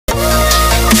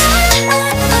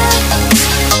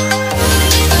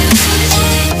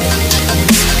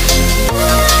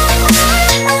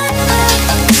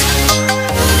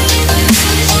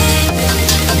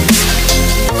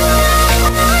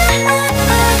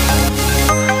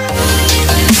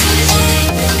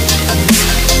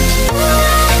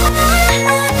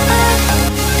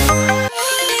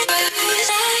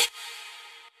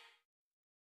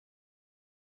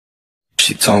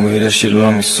told me that she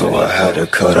loved me, so I had to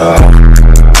cut her off.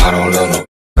 I don't love no,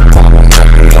 I don't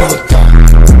never love a thought.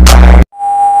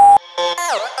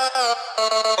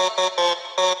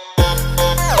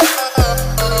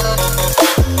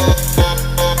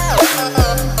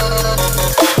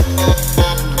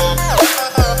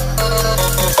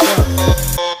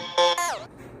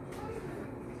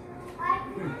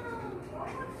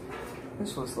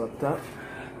 This was left up.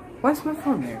 Why is my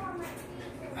phone there?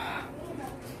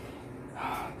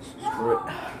 Screw it.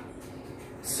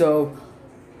 So,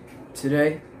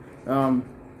 today,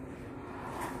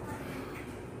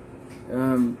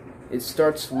 it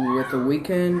starts with the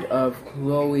weekend of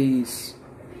Chloe's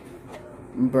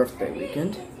birthday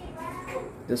weekend.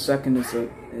 The second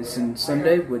is in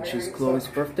Sunday, which is Chloe's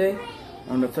birthday.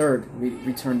 On the third, we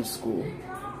return to school.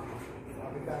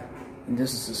 And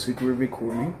this is a secret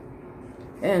recording.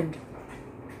 And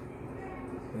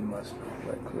we must not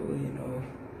let Chloe know.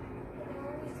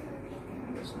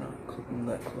 We must not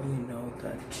let Chloe know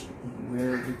that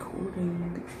we're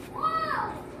recording.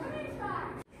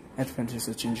 That's finished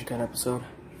the Ginger Cat episode.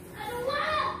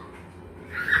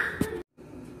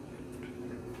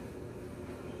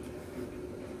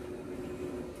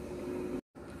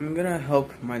 I'm gonna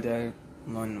help my dad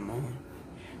lawn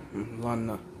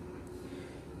the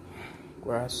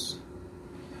grass.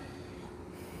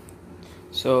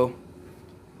 So,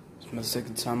 it's my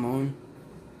second time on.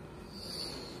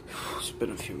 It's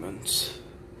been a few months.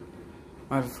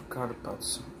 I forgot about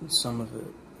some of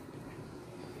it.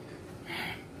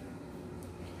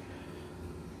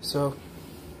 So,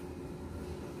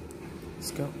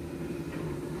 let's go.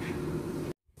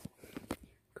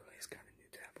 Chloe's got a new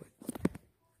tablet.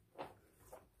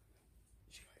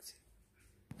 She likes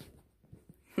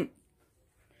it.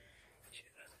 She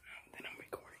doesn't know that I'm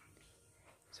recording.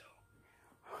 So,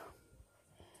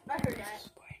 I heard that.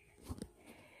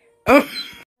 Oh!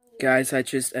 Guys, I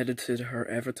just edited her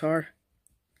avatar.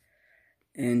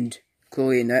 And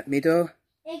Chloe met me though.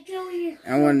 Hey, Chloe,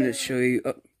 I wanted to show you.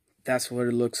 Oh, that's what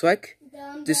it looks like.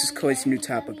 This is Chloe's new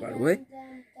tablet, by the way.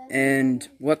 And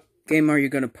what game are you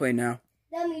gonna play now?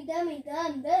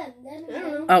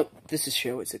 Oh, this is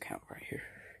Shelley's account right here.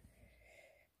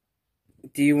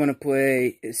 Do you want to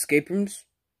play Escape Rooms?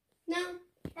 No.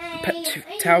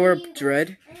 Tower of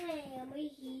Dread?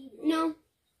 No.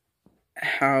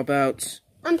 How about...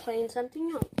 I'm playing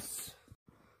something else.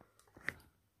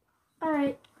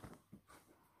 Alright.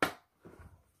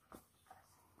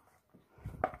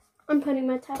 I'm putting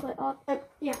my tablet off.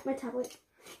 Yeah, my tablet.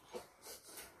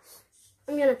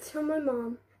 I'm gonna tell my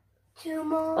mom.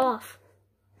 Off.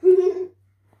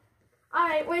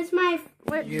 Alright, where's my...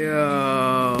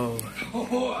 Yo.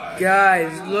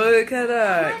 Guys, look at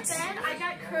that. bed, I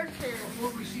got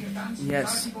curtains.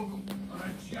 Yes.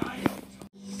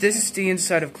 This is the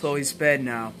inside of Chloe's bed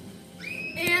now.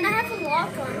 And I have a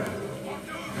lock on it.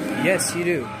 Yes, you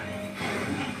do.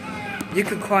 You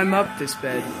could climb up this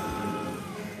bed.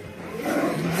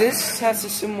 This has a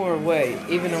similar way,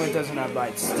 even though it doesn't have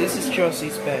lights. This is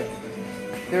Chelsea's bed.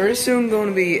 There is soon going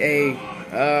to be a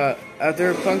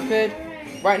other bunk bed.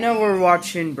 Right now we're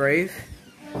watching Brave.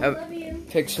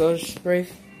 Pixar's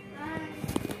Brave.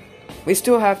 We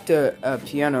still have the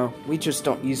piano. We just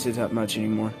don't use it that much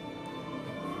anymore.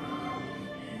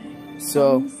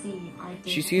 So,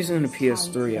 she's using a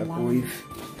PS3, I believe.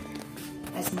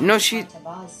 No, she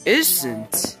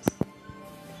isn't.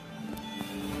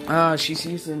 She's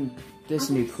using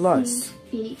Disney Plus.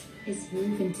 Is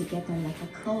moving together like a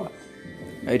cord.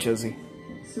 Hey, Josie.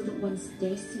 So that one's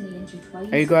destiny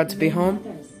intertwines. Are you glad to be home?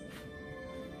 Others.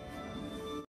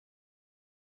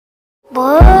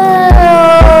 Boy.